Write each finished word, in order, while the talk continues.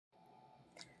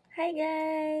Hi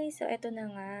guys! So, eto na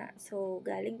nga. So,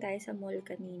 galing tayo sa mall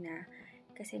kanina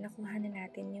kasi nakuha na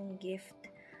natin yung gift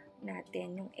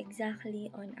natin, yung exactly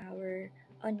on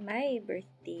my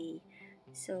birthday.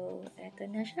 So, eto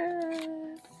na siya.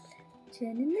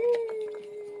 Tchanan!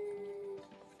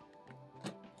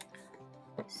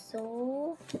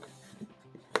 So,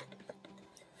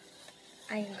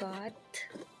 I got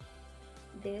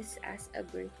this as a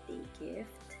birthday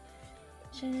gift.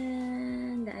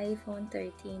 Tchanan! The iPhone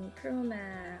 13 Pro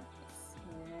Max.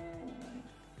 Yan.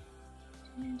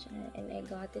 And I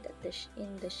got it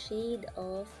in the shade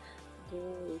of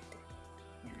gold.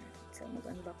 Yan. So,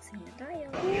 mag-unboxing na tayo.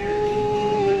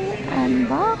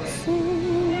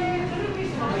 Unboxing!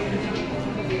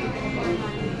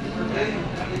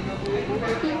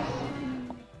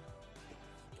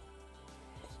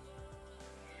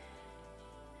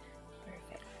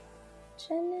 Perfect.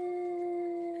 Tchanan!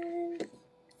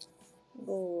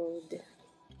 Gold.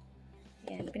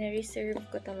 Yan, pina-reserve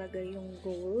ko talaga yung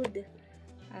gold.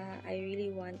 I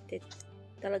really wanted,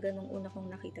 talaga nung una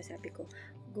kong nakita, sabi ko,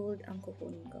 gold ang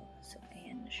kukunin ko. So,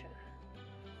 ayan na siya.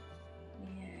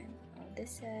 Ayan, all the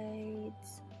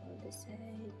sides, and all the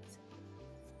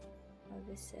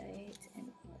sides.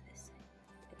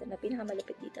 Ito na,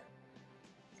 pinakamalapit dito.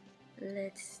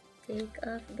 Let's take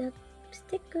off the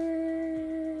sticker.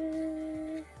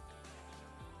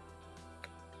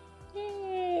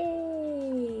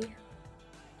 Yay!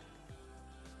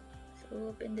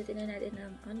 So, pindutin na natin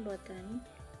ang on button.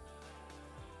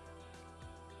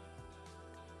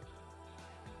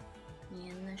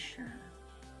 Yan na siya.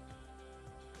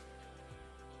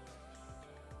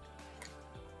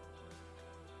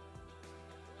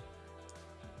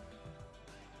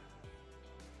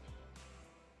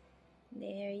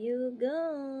 There you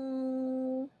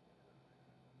go!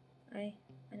 Ay,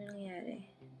 ano nangyari?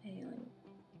 Ayun.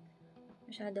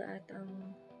 Masyado atang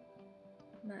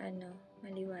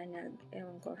maliwanag.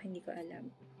 Ewan ko, hindi ko alam.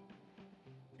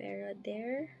 Pero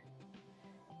there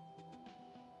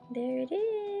it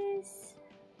is!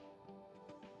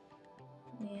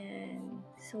 Ayan.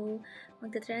 So,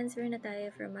 magta-transfer na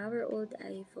tayo from our old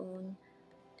iPhone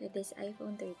to this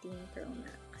iPhone 13 Pro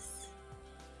Max.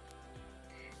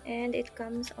 And it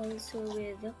comes also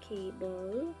with a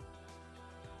cable.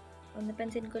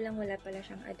 Napansin ko lang wala pala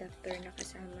siyang adapter na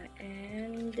kasama.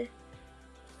 And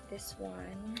this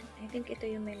one, I think ito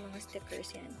yung may mga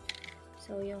stickers yan.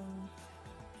 So, yung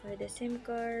for the SIM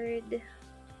card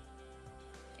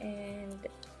and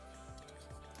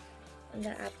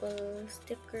the Apple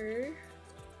sticker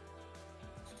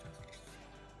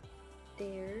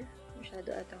there.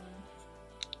 Masyado atang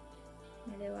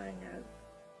maliwanag.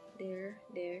 There.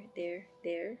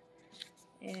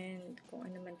 And kung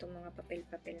ano man itong mga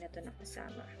papel-papel na ito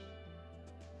nakasama.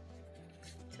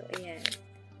 So, ayan.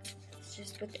 Let's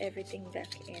just put everything back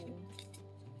in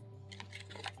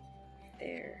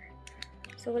there.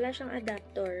 So, wala siyang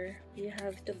adapter. You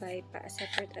have to buy pa a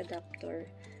separate adapter.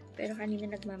 Pero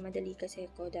kanina nagmamadali kasi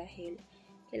ako dahil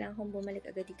kailangan kong bumalik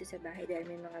agad dito sa bahay dahil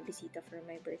may mga bisita for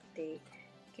my birthday.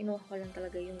 Kinuha ko lang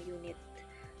talaga yung unit.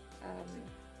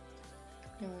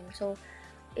 So,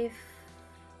 if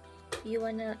you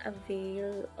wanna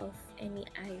avail of any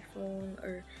iPhone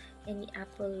or any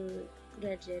Apple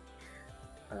gadget,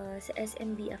 sa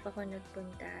SMBF ako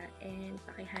nagpunta and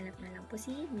pakihanap na lang po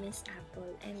si Miss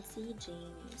Apple and si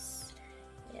James.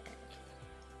 Yeah.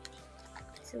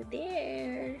 So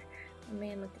there,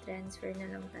 mamaya mag-transfer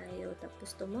na lang tayo.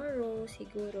 Tapos tomorrow,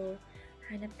 siguro,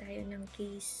 hanap tayo ng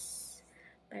case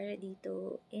para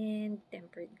dito and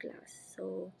tempered glass.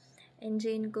 So,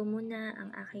 enjoyin ko muna ang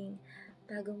aking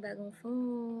bagong-bagong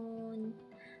phone.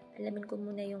 Alamin ko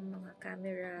muna yung mga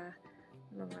camera,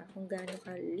 mga kung gaano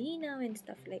kalinaw and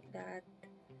stuff like that.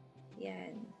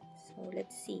 Yan. So,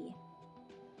 let's see.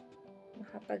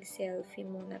 Makapag-selfie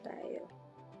muna tayo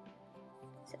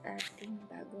sa ating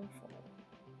bagong phone.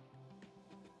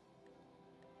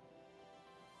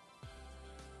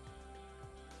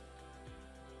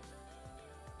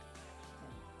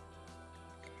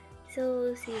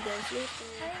 So, see you guys later.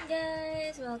 Hi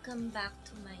guys! Welcome back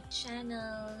to my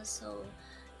channel. So,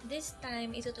 this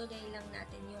time, itutuloy lang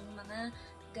natin yung mga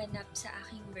ganap sa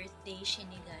aking birthday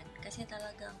shinigan. Kasi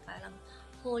talagang parang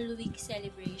whole week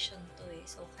celebration to eh.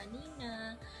 So,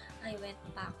 kanina, I went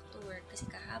back to work kasi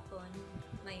kahapon,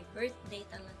 my birthday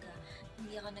talaga,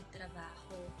 hindi ako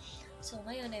nagtrabaho. So,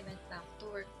 ngayon, I went back to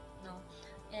work, no?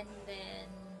 And then,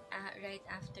 right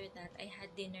after that, I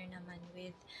had dinner naman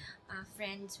with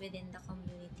friends within the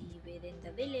community, within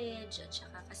the village, at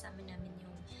saka kasama namin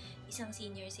yung isang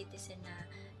senior citizen na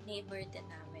neighbor din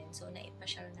namin. So,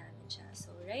 naipasyal namin siya.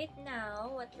 So, right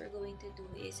now, what we're going to do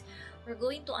is, we're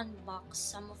going to unbox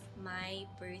some of my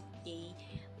birthday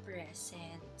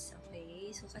presents.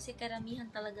 Okay? So, kasi karamihan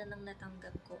talaga ng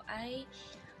natanggap ko ay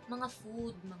mga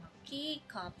food, mga cake,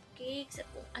 cupcakes, at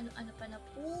kung ano-ano pa na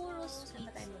puro sweets. Saan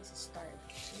pa tayo mag-start?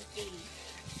 Okay.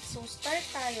 So, start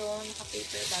tayo.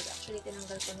 Naka-paper bag. Actually,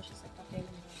 tinanggal ko na siya sa papel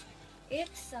mo.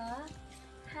 It's a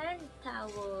hand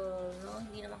towel, no?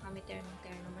 Hindi naman kami terno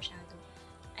masyado.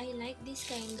 I like this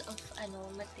kind of,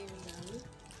 material.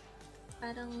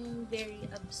 Parang very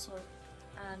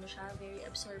very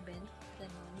absorbent.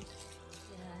 Ganon.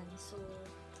 Yan. So,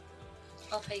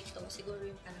 okay to. Siguro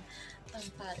yung parang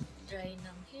pampa-dry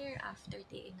ng hair after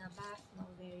taking a bath, no?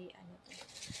 Very, to.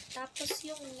 Tapos,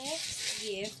 yung next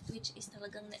gift, which is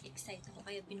talagang na-excite ako,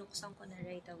 kaya binuksan ko na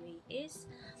right away, is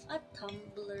a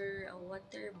tumbler, a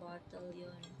water bottle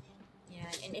yun.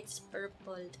 Yan. And it's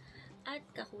purple. At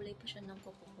kakulay pa siya ng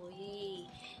kuko ko. Yay!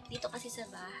 Dito kasi sa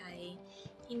bahay,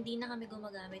 hindi na kami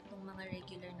gumagamit ng mga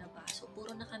regular na baso.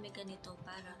 Puro na kami ganito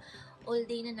para all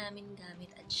day na namin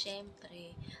gamit. At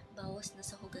syempre, bawas na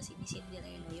sa hugasin ni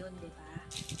Cinderella yun, di ba?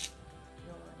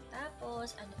 Yun.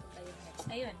 Tapos, ano po ba yung next?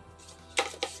 Ayun.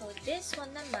 So, this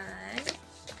one naman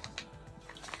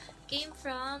came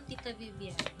from Tita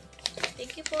Vivian.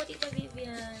 Thank you po, Tita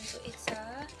Vivian. So, it's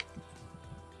a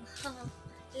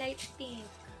light pink.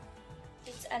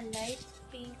 It's a light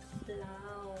pink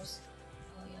blouse.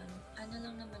 Oh, yun. Ano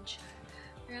lang naman siya.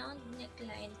 Round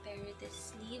neckline, pero the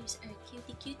sleeves are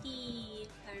cutie-cutie.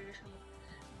 Para siyang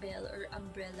bell or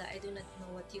umbrella. I do not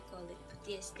know what you call it. But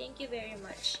yes, thank you very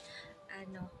much.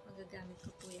 Magagamit ko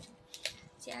po yan.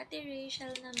 Si Ate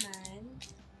Rachel naman,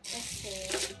 kasi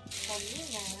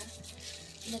kanina,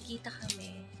 nagkita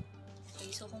kami. Okay,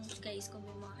 so kung guys, kung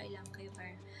may mga kailangan kayo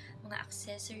para mga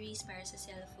accessories para sa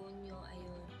cellphone nyo,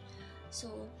 ayun.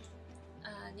 So,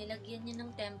 nilagyan niya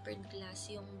ng tempered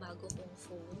glass yung bago kong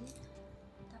phone.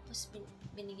 Tapos,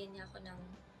 binigyan niya ako ng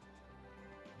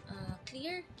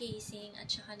clear casing at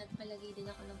saka nagpalagay din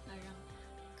ako ng parang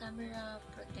camera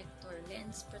protector,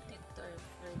 lens protector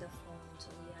for the phone. So,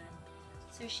 yan.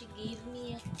 So, she gave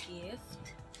me a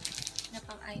gift na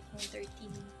pang iPhone 13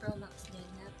 Pro Max din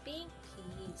na pink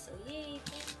case. So, yay!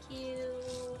 Thank you!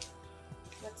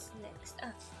 What's next?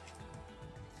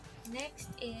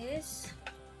 Next is,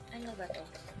 ano ba to?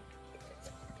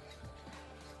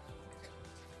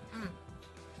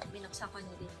 Binuksan ko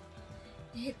na din.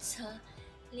 It's a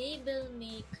label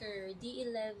maker,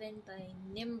 D11 by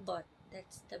Nimbot.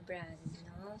 That's the brand,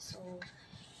 no? So,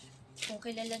 kung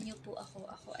kilala niyo po ako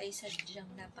ay sadyang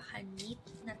napaka-neat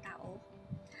na tao.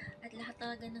 At lahat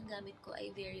talaga ng gamit ko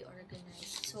ay very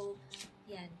organized. So,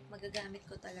 yan, magagamit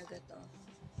ko talaga to.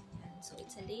 Yan. So,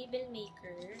 it's a label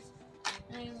maker.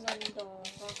 Ngayong ganda.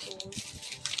 Tapos,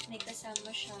 may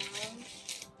kasama siyang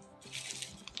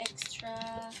extra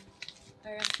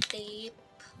parang tape,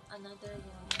 another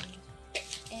one,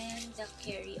 and the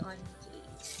carry-on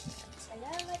case.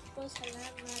 Salamat po,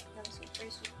 salamat ng super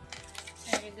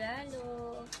sa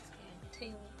regalo. Ayan, ito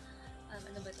yung,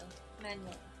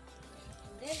 manual.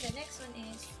 And then, the next one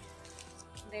is,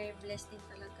 very blessed din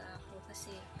talaga ako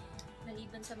kasi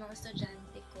maliban sa mga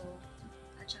estudyante ko,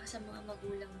 at saka sa mga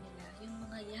magulang nila, yung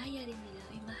mga yaya rin nila,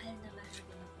 ay mahal na mahal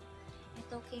din ako.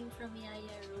 Ito came from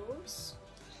Yaya Rose.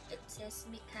 It says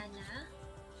Mikana.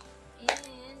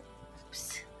 And,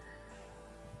 oops.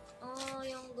 Oh,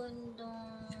 yung ganda.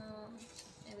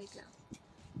 Wait lang.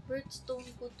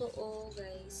 Birthstone ko to,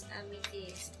 guys.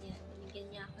 Amigos. Yan. Binigyan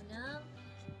niya ako ng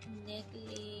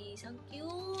necklace. Ang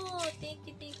cute! Thank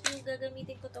you, thank you.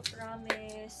 Gagamitin ko to,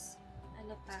 promise.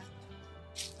 Ano pa?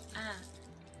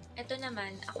 Ito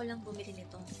naman, ako lang bumili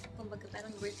nito. Kumbaga,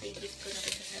 parang birthday gift ko na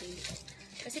rin sa sarili ko.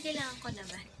 Kasi kailangan ko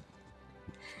naman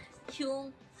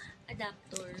yung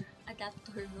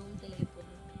adapter nung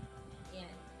telepono.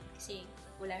 Yan. Kasi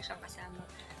wala siyang kasama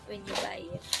when you buy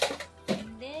it.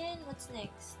 And then, what's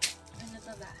next? Ano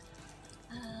pa ba?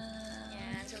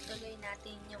 Yan. So, tuloy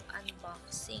natin yung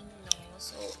unboxing, no?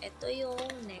 So, ito yung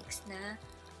next na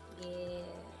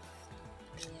gift.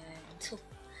 Ayan. So,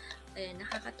 ayan,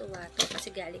 nakakatuwa to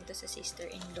kasi galing to sa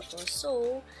sister-in-law ko. So,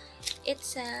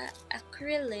 it's a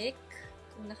acrylic,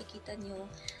 kung nakikita nyo,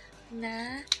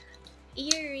 na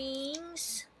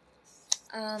earrings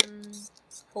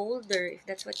holder, if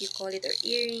that's what you call it, or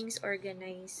earrings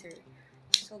organizer.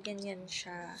 So, ganyan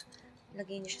siya.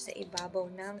 Lagay nyo siya sa ibabaw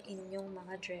ng inyong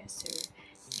mga dresser.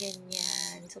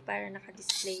 Ganyan. So, para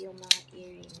naka-display yung mga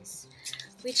earrings.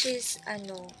 Which is,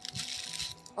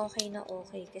 okay na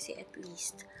okay kasi at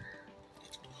least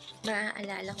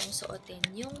maaalala kong suotin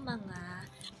yung mga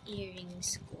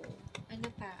earrings ko. Ano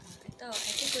pa? Ito,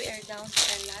 I think we are down to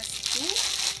our last two.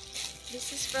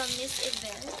 This is from Miss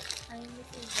Yvette. Hi,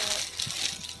 Miss Yvette.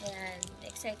 Ayan,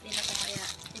 excited ako kaya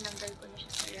tinanggal ko na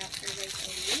siya sa wrapper right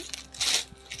away.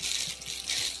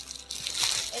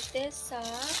 Ito sa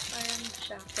parang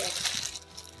jacket.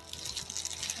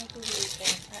 Ay, to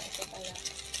open. Ito pala.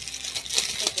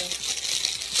 Ito.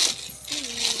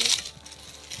 See?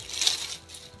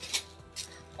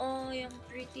 Oh, yung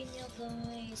pretty niya,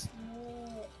 guys.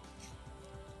 No.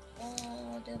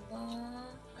 Oh, diba?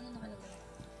 Ano nakalagay?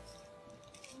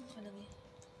 Ano nakalagay?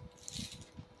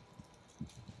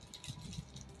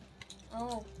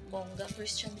 Oh, bongga.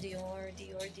 Christian Dior.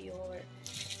 Dior.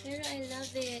 Pero I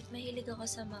love it. Mahilig ako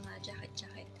sa mga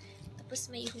jacket.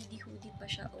 Tapos may hoodie pa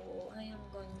siya. Oh, ay, ang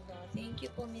ganda. Thank you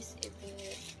po, Miss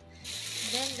Yvette.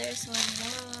 Then, there's one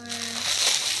more.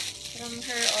 From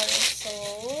her also.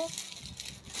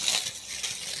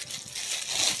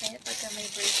 Kaya pagka may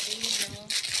birthday, no?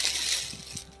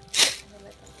 Ano ba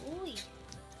ito? Uy!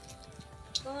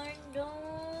 Ganda!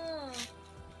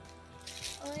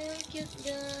 Ay, ang cute,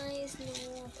 guys.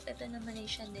 Look. Ito naman ay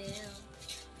Chanel.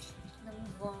 Ng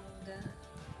bongga.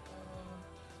 Oh.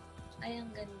 Ay,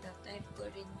 ang ganda. Type ko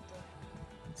rin to.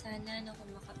 Sana kung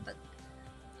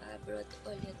makapag-abroad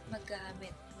ulit,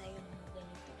 magamit na yung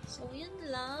ganito. So, yun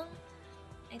lang.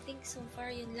 I think so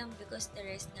far yun lang because the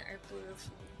rest na are puro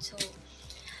food. So,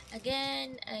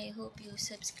 again, I hope you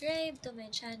subscribe to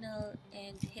my channel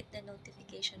and hit the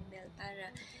notification bell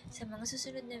para sa mga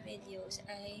susunod na videos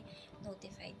ay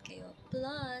notified kayo.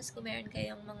 Plus, kung meron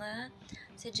kayong mga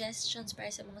suggestions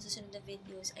para sa mga susunod na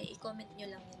videos, ay i-comment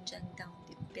nyo lang yun dyan down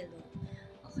below.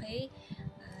 Okay?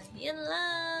 Yun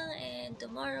lang. And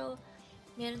tomorrow,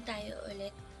 meron tayo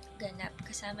ulit ganap.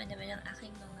 Kasama naman ang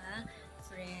aking mga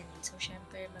friends. So,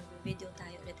 syempre, mag-video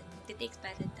tayo ulit and mag-take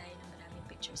pa rin tayo ng maraming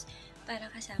pictures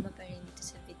para kasama pa rin dito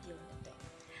sa video na to.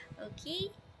 Okay?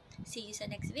 See you sa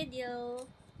next video.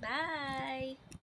 Bye!